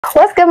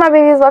What's good, my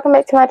babies? Welcome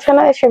back to my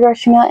channel. It's your girl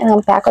Chanel, and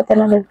I'm back with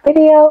another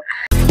video.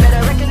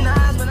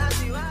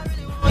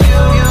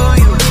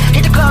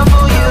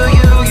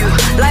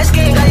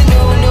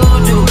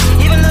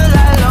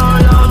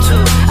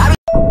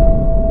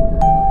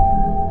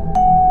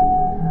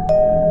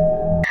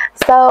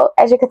 So,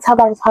 as you can tell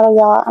by the title,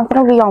 y'all, I'm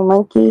gonna be on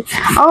Monkey.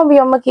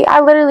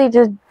 I literally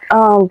just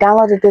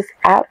downloaded this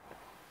app.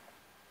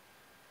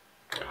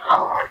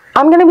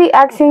 I'm gonna be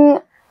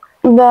asking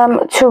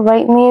them to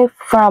rate me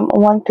from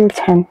 1 through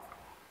 10.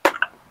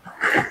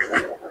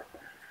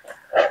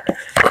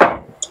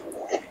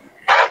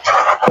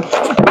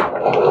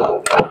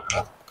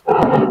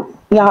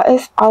 Y'all,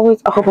 it's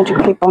always a whole bunch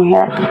of creep on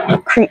here.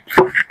 Creep.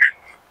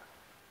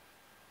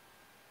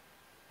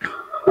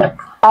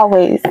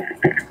 Always.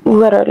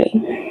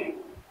 Literally.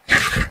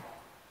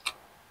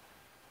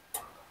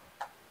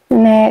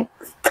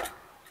 Next.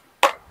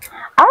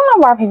 I don't know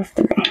why people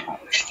stupid.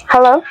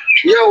 Hello?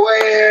 Yo,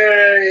 wait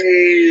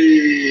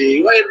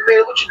a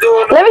minute, what you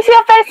doing? Let me see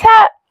your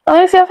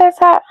face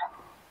tap.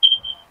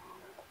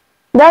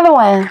 The other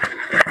one.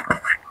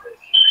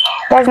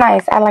 That's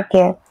nice. I like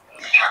it.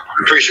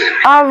 Appreciate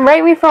it.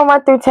 Rate me from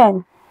 1 through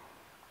 10.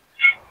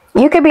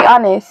 You could be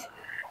honest.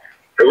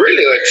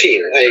 Really like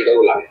 10, I ain't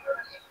gonna lie.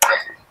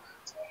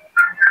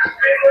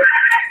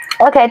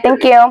 Okay,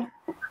 thank you.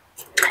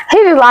 He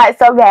just lied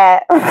so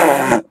bad.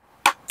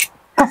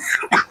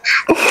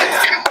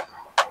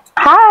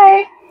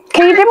 Hi.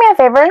 Can you do me a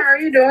favor? How are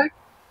you doing?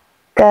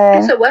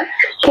 Good. So what?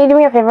 Can you do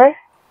me a favor?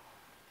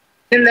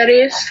 And that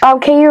is?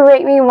 Can you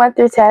rate me 1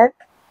 through 10?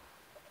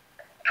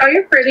 Oh,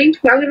 you're pretty.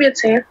 I'll give you a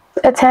 10.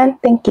 A 10?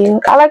 Thank you.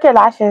 I like your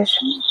lashes.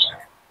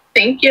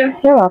 Thank you.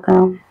 You're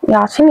welcome.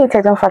 Y'all, she need to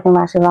take them fucking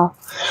lashes off.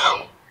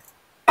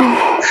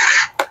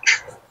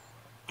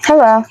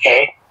 Hello.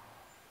 Hey.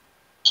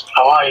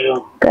 How are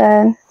you?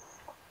 Good.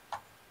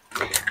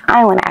 I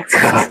ain't want to ask.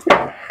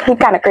 He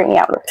kind of creeped me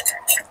out.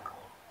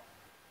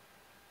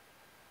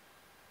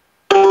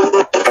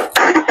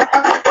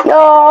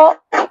 Yo.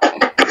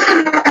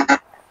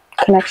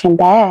 Connection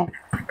bad.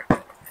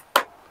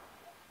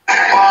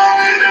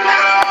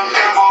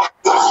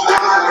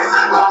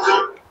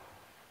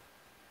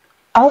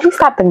 Oh, he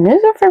stopped the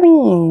music for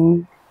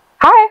me.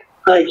 Hi.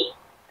 Hi.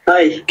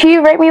 Hi. Can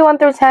you rate me 1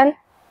 through 10?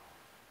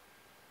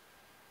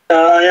 I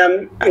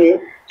am a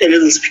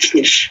little speak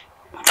English.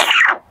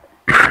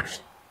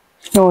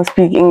 No,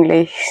 speak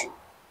English.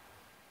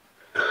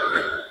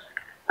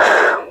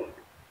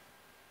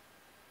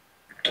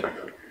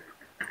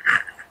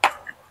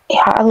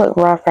 Yeah, I look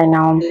rough right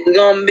now. It's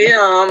gonna be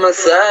on my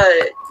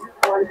side.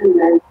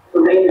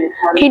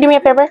 Can you do me a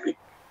favor?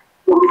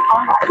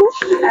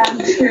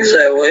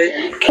 Say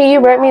what? Can you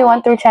rate me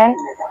 1 through 10?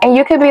 And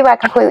you could be like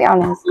completely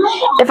honest.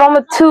 If I'm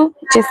a 2,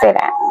 just say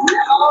that.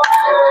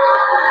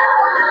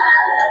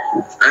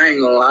 I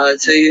ain't gonna lie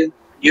to you.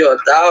 You're a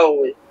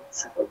dog.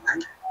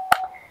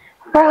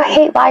 Bro, I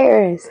hate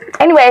liars.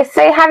 Anyway,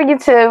 say hi to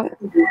YouTube.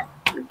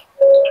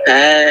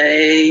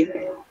 Hey.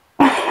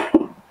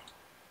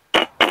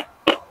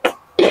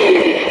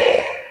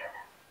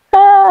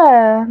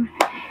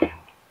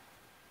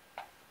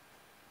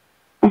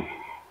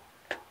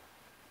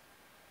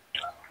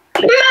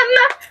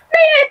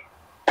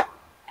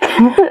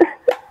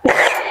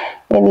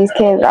 Get these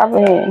kids off of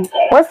here.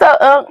 What's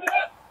up, Unc?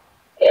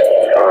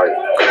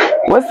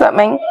 What's up,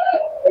 man?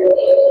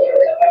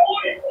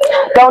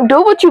 Don't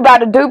do what you about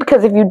to do,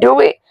 because if you do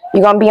it,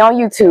 you're gonna be on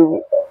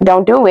YouTube.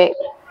 Don't do it.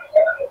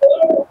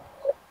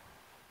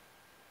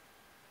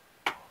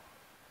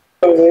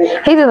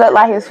 He just looked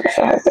like his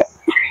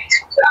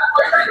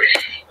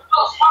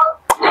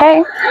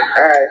Hey.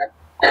 Alright.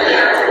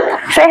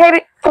 Say hey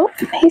to... Oh,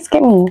 he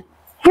scared me.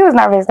 He was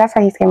nervous. That's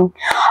why he scared me.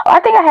 Oh, I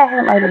think I had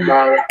him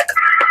later.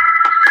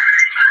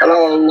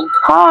 Hello.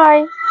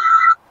 Hi.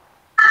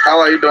 How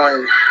are you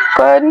doing?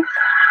 Good.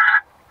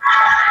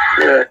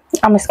 Good.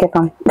 I'm gonna skip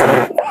him.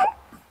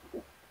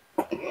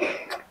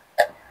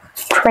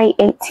 Trey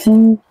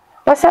 18.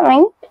 What's up,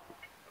 man?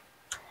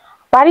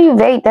 Why do you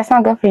vape? That's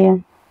not good for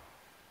you.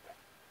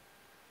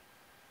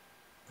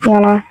 You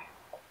know?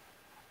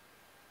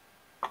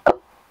 Oh.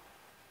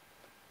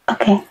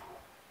 Okay.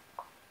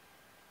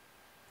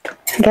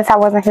 I guess I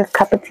wasn't his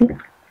cup of tea.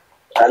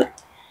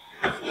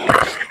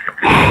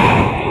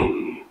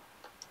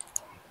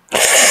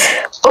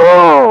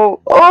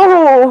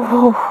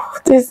 Oh,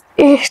 this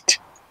itch.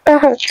 Oh,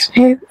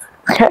 jeez.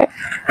 Okay.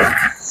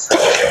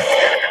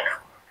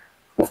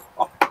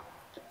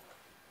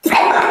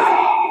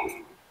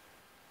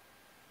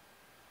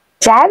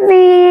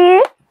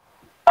 Jazzy.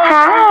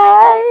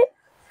 Hi.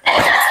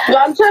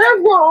 Welcome to the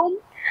room.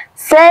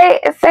 Say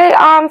hey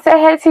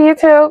to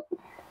YouTube.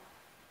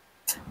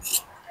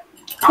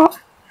 Oh,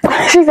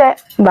 she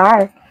said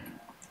bye.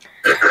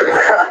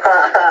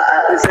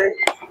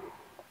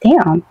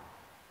 Damn.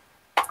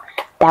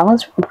 That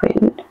was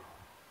rude.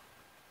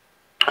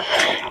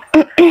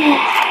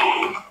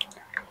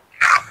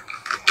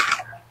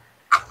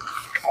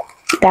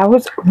 That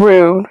was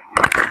rude.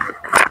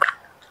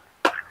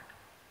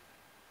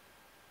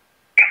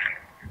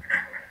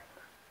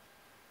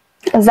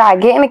 Zai,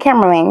 get in the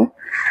camera lane.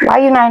 Why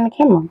are you not in the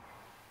camera?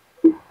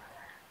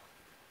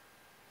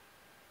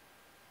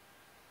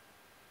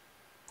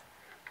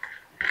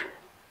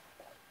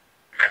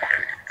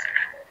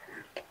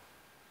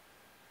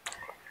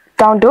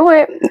 Don't do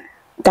it.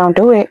 Don't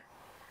do it.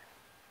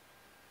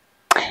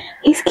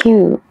 He's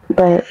cute,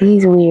 but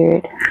he's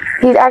weird.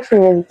 He's actually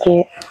really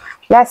cute.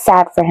 That's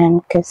sad for him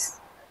because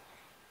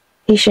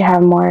he should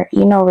have more,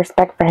 you know,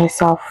 respect for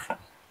himself.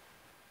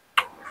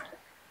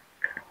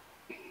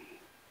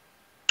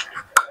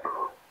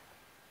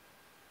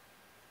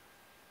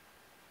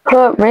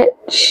 Good,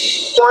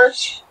 Rich.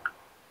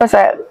 What's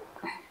up?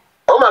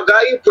 Oh my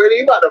God, you pretty.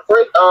 You about the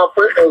first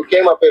person who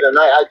came up here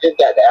tonight. I just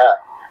got the app.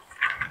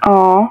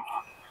 Oh,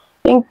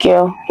 thank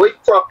you. Where you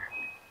from?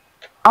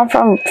 I'm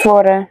from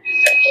Florida.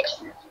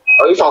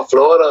 Oh, you from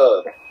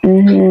Florida?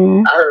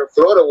 Mhm. I heard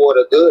Florida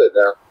water good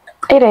now.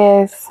 It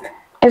is.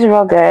 It's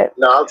real good.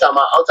 No, I'm talking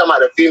about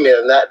the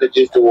female, not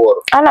just the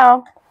water. I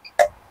know.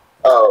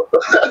 Oh.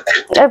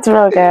 It's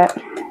real good.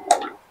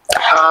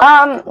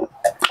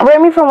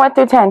 Rate me from 1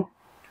 through 10.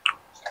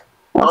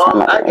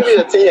 I give you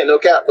a 10, no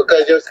cap,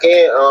 because your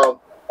skin,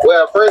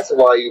 well, first of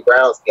all, you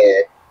brown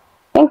skin.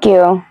 Thank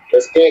you.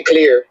 Your skin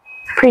clear.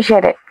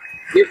 Appreciate it.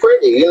 You're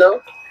pretty, you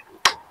know?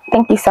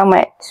 Thank you so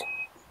much.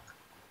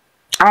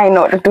 I ain't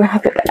know what to do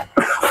after that.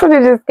 I'm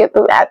gonna just get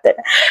through after.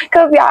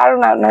 Because y'all, I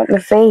don't know nothing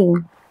to say.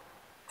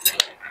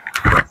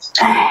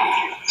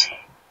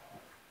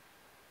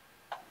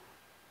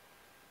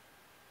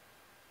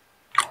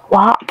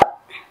 Wow.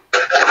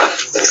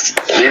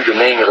 These the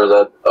niggas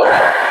are, oh my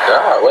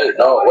God, wait,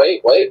 no,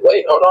 wait,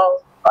 hold on.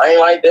 I ain't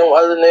like them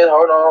other niggas,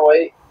 hold on,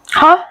 wait.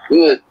 Huh?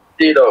 You a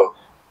Tito.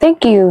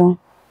 Thank you.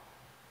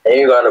 And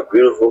you got a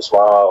beautiful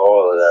smile,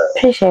 all of that.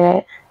 Appreciate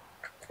it.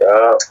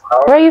 Yeah.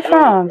 Where are you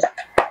from?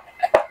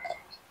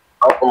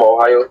 I'm from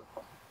Ohio.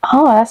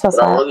 Oh, that's what's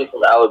But I'm up. really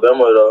from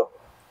Alabama, though.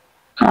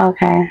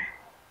 Okay.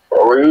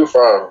 Where you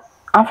from?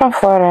 I'm from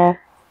Florida.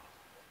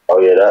 Oh,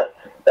 yeah,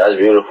 that's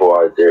beautiful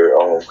out there.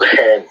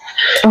 And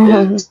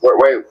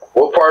wait,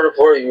 what part of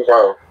Florida you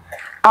from?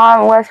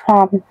 West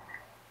Palm.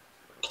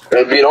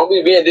 If you don't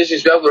be being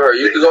disrespectful to her,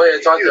 you can go ahead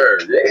and talk to her.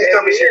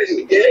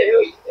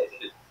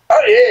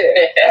 Oh,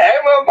 yeah. Hey,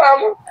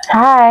 mama.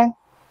 Hi.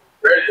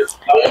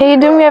 Can you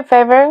do me a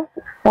favor?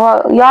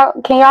 Well,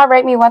 can y'all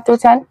rate me 1 through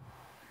 10?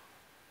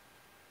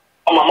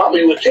 Oh, my mama,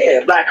 you was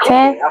 10. Black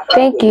 10?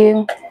 Thank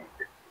you.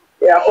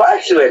 Yeah, I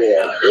fluctuated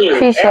there.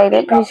 Appreciate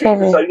it. Appreciate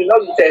So it. you know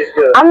you taste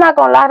good. I'm not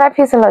gonna lie, that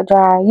pizza look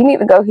dry. You need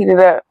to go heat it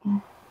up.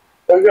 You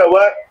know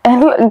what? It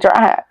look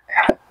dry.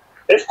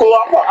 It's cool.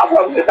 I'm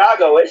from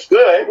Chicago. It's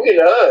good. We in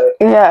the hood.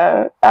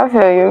 Yeah, I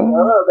feel you.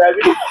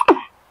 Baby.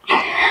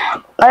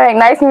 Alright,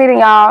 nice meeting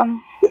y'all.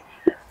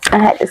 I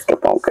had to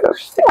skip on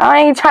because I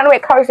ain't trying to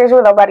make conversation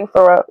with nobody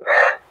for real.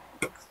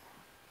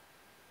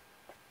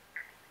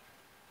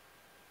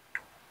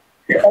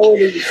 How old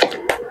are you?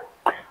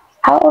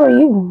 How old are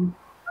you?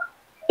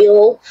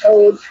 Yo, how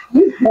old are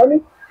you,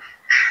 honey?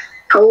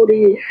 How old are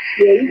you?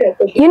 Yeah, you got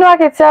the... You know I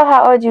can tell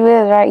how old you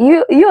is, right?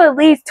 You at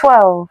least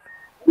 12.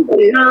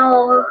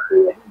 No.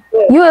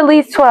 You at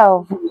least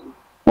 12.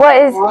 What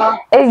is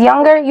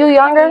younger? You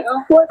younger?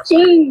 I'm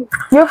 14.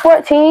 You're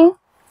 14?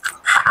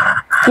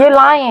 You're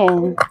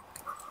lying.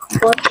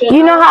 14.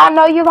 You know how I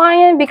know you're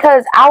lying?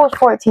 Because I was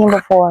 14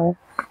 before.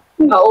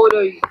 How old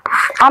are you?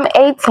 I'm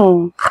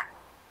 18.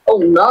 Oh,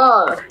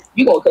 nah.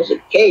 You gonna catch a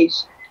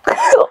case. Who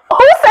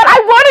said I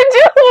wanted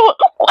you?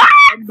 What?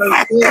 I'm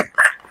 13. You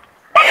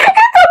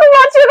talking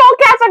about you gonna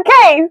catch a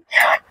case?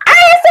 I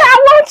ain't said I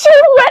want you.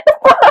 What the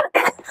fuck?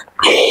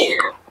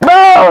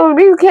 Bro,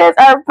 these kids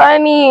are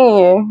funny.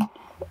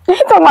 He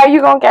talking about you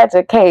gonna catch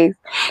a case.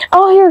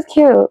 Oh, he was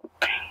cute.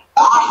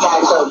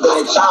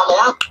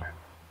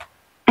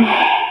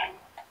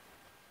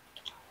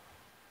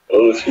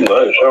 Oh, she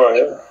nice, all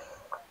right.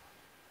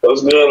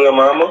 What's good, little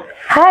mama?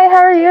 Hi, how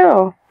are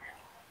you?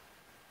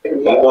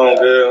 I'm going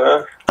good,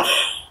 huh?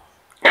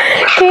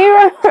 Can you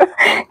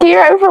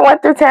rate me from 1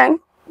 through 10?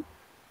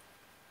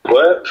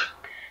 What?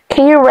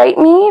 Can you rate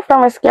me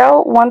from a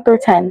scale 1 through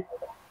 10?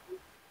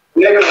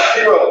 Let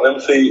me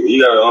see.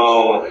 You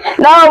got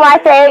No, my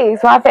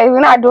face. My face. We're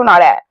not doing all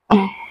that.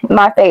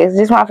 My face.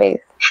 Just my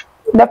face.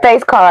 The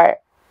face card.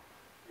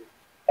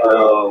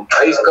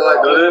 Face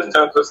card. Do this.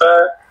 Turn to the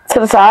side. To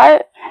the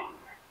side?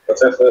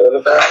 Turn to the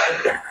other side.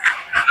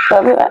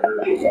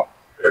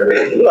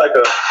 You like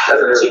a...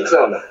 That's a cheeks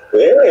on it.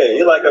 Yeah,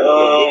 you like a...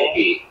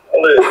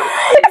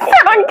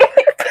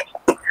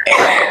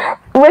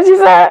 What'd you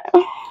say?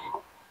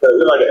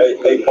 You're like an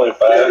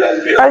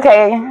 8.5.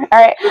 Okay, all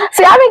right.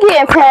 See, I've been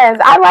getting 10s.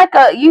 I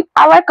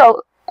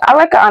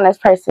like a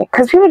honest person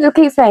because people just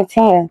keep saying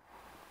 10.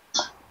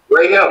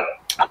 Right here.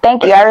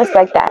 Thank you. I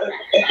respect that.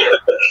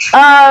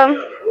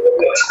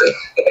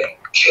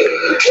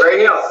 Right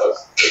here.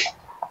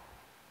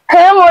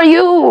 Him or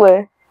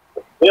you?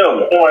 Yeah, I'm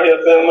right here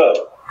setting up.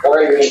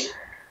 Right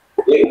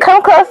here.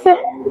 Come closer.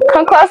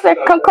 Come closer.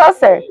 Come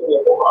closer.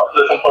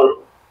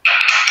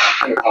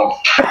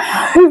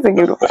 He's a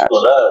beautiful.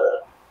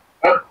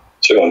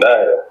 She gonna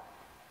die.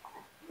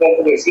 No,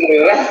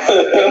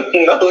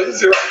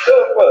 it's your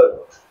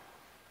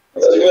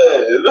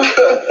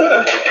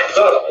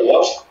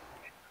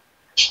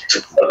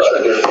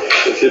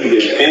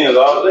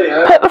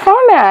Put the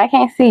phone down. I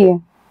can't see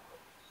you.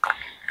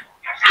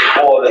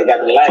 Oh, they got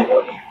the light. I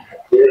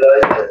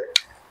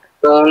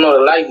don't know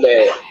the light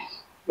bad.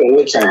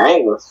 Which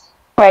angle?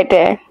 Right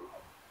there.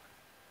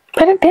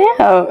 Put it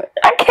down.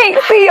 I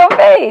can't see your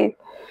face.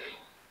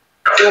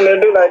 You want me to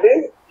do like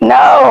this?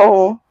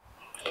 No.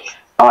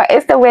 Oh,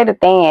 it's the way the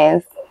thing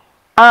is.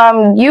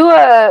 You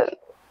were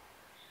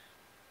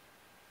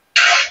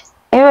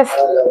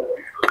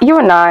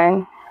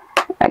 9.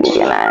 I give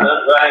you 9.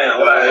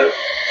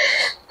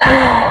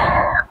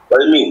 What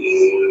do you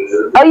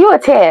mean? Oh, you a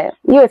 10.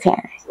 You a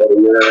 10.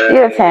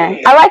 You a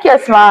 10. I like your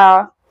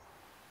smile.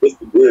 It's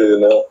good, you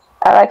know.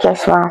 I like your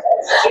smile.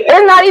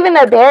 It's not even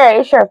a bear.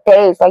 It's your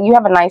face. Like, you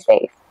have a nice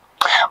face.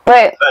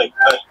 But,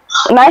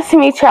 nice to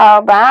meet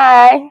y'all.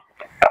 Bye.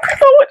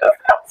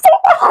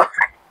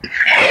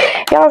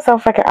 Y'all are so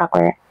freaking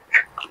awkward.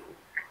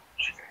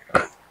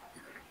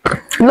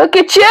 Look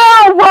at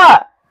you!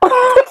 What?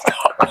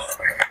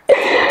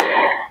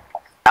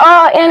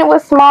 Oh, and it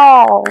was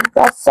small.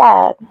 That's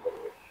sad.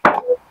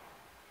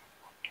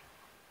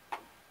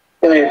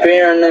 I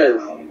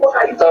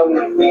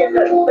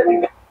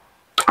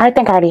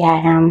think I already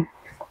had him.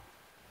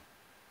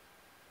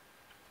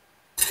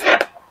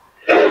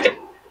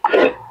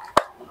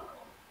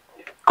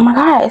 Oh my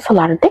god, it's a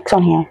lot of dicks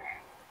on here.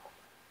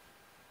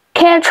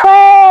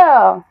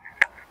 Cantrell!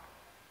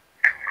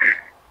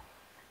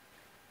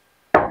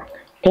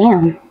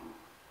 Damn.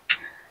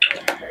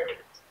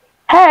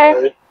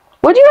 Hey,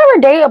 would you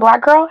ever date a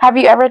black girl? Have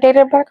you ever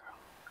dated a black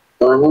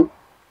girl?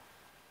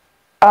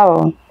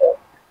 Oh.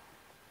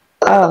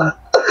 Oh.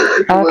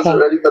 You wasn't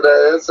ready for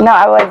that answer? No,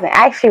 I wasn't.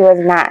 Actually, was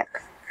not.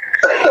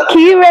 Can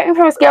you rate me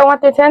from a scale 1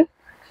 through 10?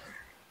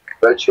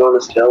 Rate you on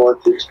a scale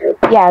 1 through 10?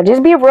 Yeah,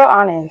 just be real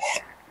honest.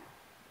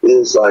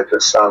 It's like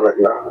a solid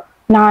 9.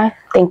 Nah,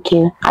 thank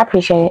you. I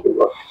appreciate it.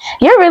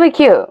 You're really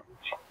cute,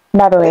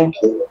 by the way.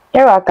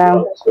 You're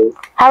welcome.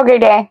 Have a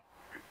great day.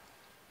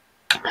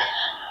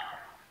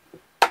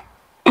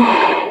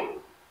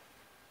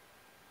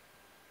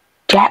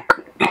 Jack.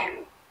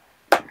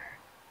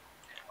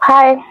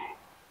 Hi.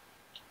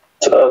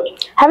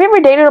 Have you ever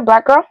dated a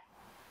black girl?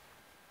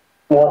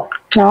 No.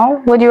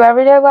 No? Would you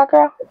ever date a black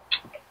girl?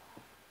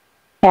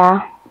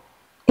 Yeah.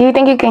 Do you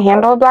think you can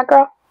handle a black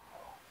girl?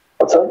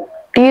 What's up?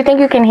 Do you think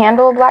you can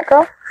handle a black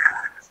girl?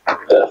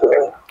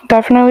 Definitely.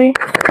 Definitely.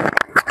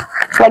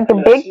 Like the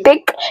big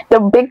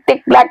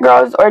thick black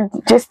girls, or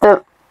just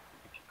the...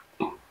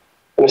 Let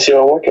me see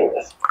what I'm working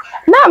with.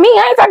 Not me.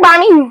 I ain't talking about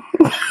me.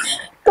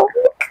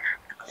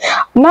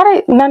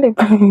 Not a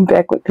bring me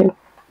back with him.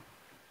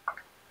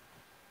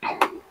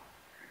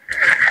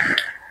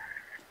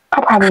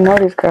 I probably know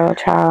this girl,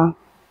 child.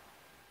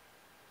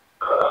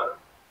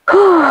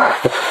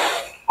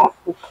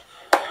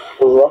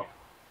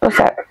 What's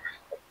that?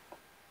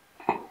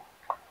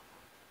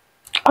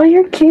 Oh,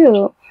 you're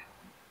cute.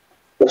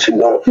 What you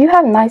doing? You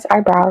have nice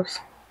eyebrows.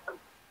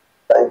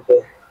 Thank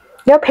you.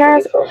 Your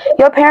parents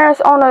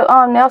own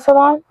a nail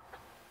salon?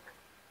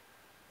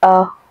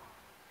 Oh.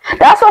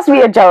 That's supposed to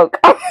be a joke.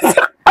 I'm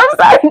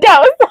sorry. That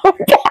was so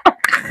bad.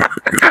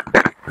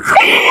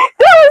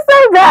 That was so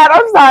bad.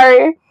 I'm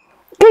sorry.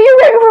 Can you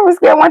rate me from a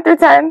scale 1 through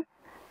 10?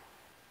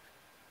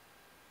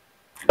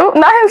 Oh,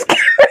 not him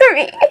scaring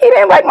me. He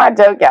didn't like my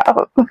joke,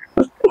 y'all.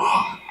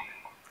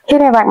 He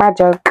didn't like my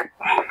joke.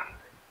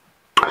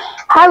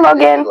 Hi,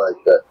 Logan.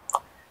 Like that.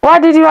 Why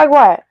did you like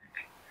what?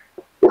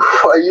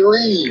 Why you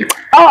leave?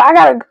 Oh, I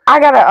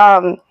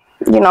gotta,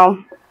 you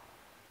know.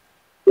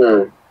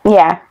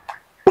 Yeah.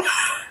 I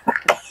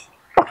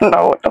don't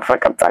know what the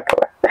fuck I'm talking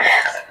about.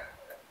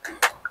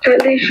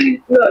 At least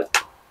you look.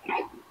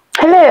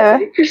 Hello.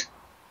 Did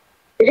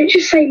it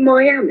just say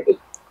Miami?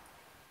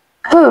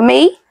 Who,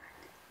 me?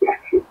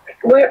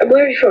 Where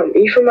are you from? Are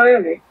you from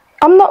Miami?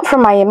 I'm not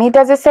from Miami.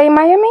 Does it say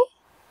Miami?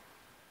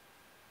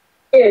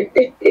 Yeah,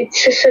 it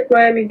just said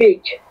Miami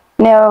Beach.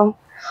 No.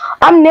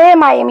 I'm near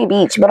Miami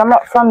Beach, but I'm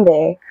not from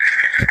there.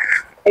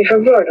 Are you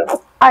from Florida?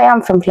 I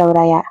am from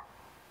Florida, yeah.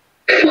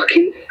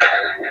 Fucking...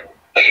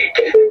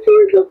 You're from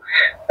Florida.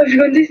 Have you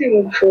gone to Disney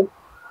World before?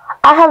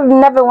 I have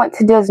never went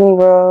to Disney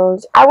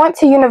World. I went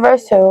to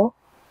Universal.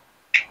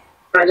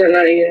 I don't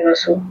know the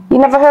Universal. You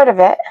never heard of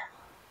it?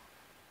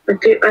 I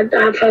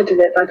have heard of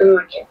it, but I don't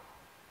like it.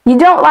 You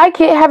don't like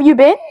it? Have you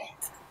been?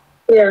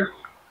 Yeah.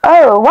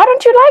 Oh, why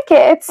don't you like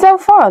it? It's so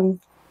fun.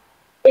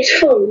 It's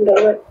fun,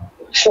 but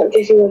it's not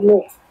Disney World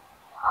more.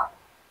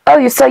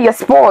 Oh, so you're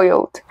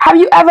spoiled. Have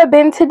you ever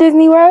been to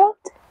Disney World?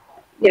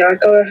 Yeah, I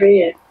go every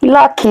year.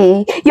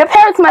 Lucky. Your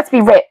parents must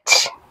be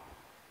rich.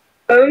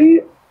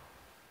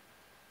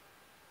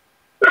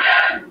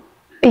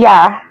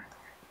 Yeah.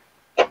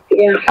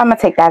 Yeah. I'm gonna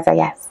take that as a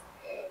yes.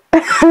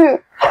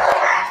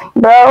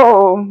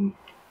 Bro.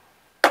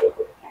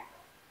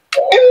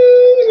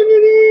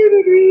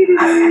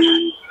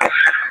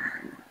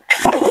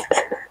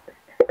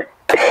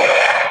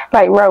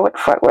 Like, bro, what the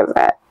fuck was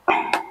that?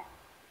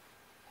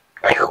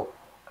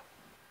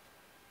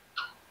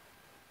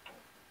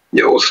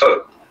 Yo, what's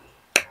up?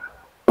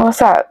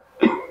 What's up?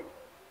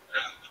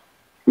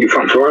 You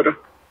from Florida?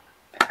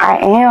 I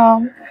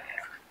am.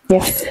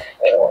 Yes.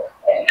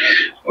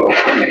 Well,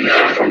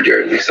 I'm from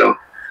Jersey, so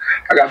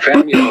I got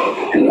family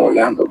in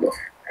Orlando, though.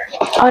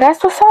 Oh,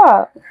 that's what's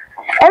up.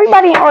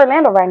 Everybody in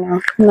Orlando right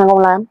now. I'm not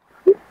gonna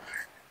lie.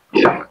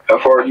 Yeah. How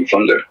far are you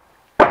from there?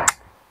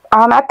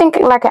 I think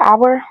like an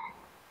hour.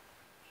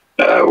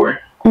 An hour?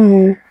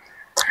 I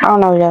don't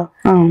know though.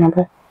 I don't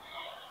remember.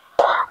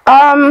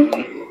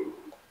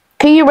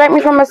 Can you rate me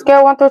from a scale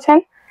of 1 through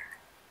 10?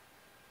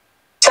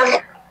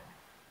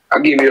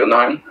 I'll give you a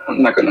 9.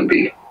 I'm not gonna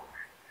be.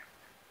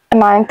 A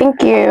 9,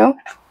 thank you.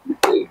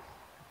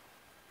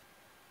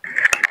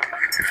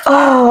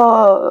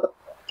 Oh,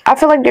 I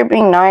feel like they're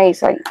being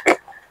nice. Like,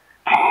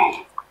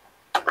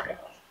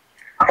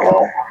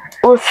 Hello.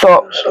 what's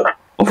up?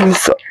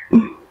 What's up?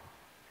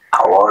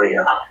 How are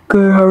you?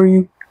 Good. How are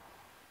you?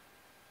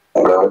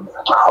 Good.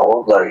 How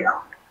old are you?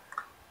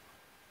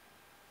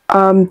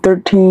 I'm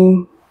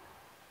 13.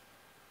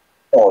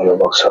 Oh, you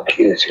look so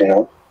cute, you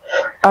know?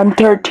 I'm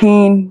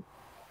 13.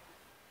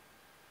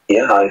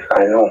 Yeah,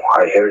 I know.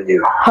 I heard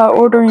you. How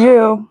old are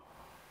you?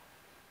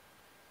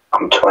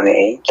 I'm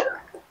 28.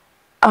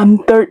 I'm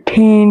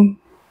 13.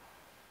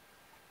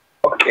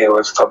 Okay,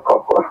 what's the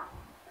problem?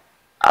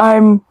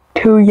 I'm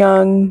too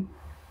young.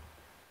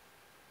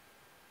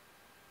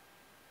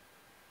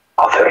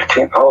 Oh,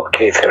 13?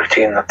 Okay,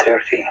 13, not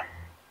 30.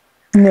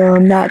 No,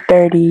 I'm not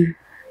 30.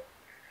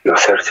 You're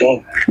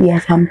 13?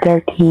 Yes, I'm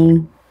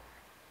 13.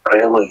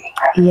 Really?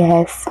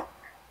 Yes.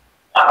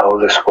 How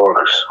this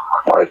works?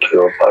 Like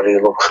your body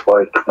looks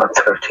like not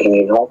 13,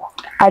 you know?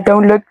 I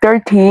don't look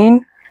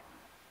 13.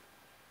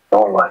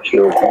 No, like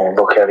you. Oh,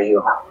 look at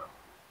you.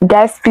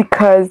 That's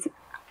because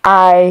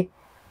I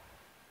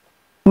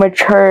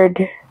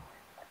matured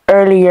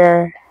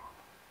earlier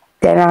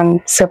than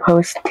I'm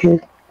supposed to.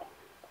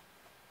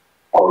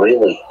 Oh,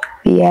 really?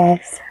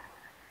 Yes.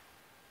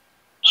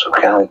 So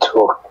can we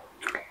talk?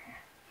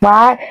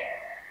 Why?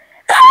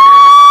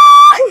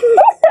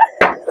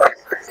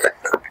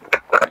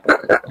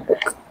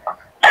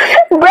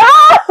 Bro!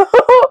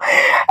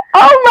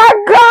 Oh my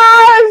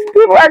gosh!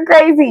 People are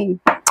crazy.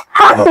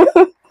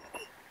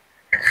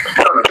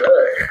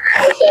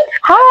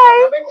 Hi.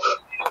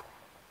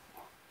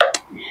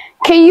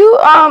 Can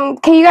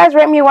you guys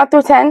rate me 1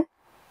 through 10?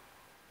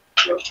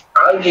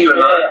 I'll give you a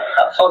 9.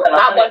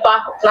 9.5.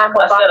 9.5.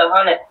 I said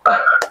 100. I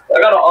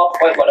got an off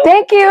point.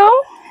 Thank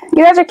you.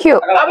 You guys are cute.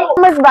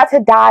 I'm about to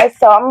die,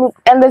 so I'm going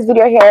to end this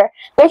video here.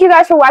 Thank you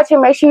guys for watching.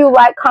 Make sure you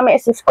like, comment,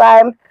 and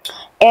subscribe.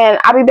 And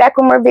I'll be back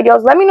with more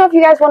videos. Let me know if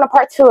you guys want a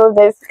part 2 of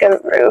this, because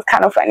it was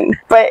kind of funny.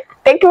 But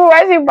thank you for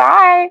watching.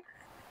 Bye.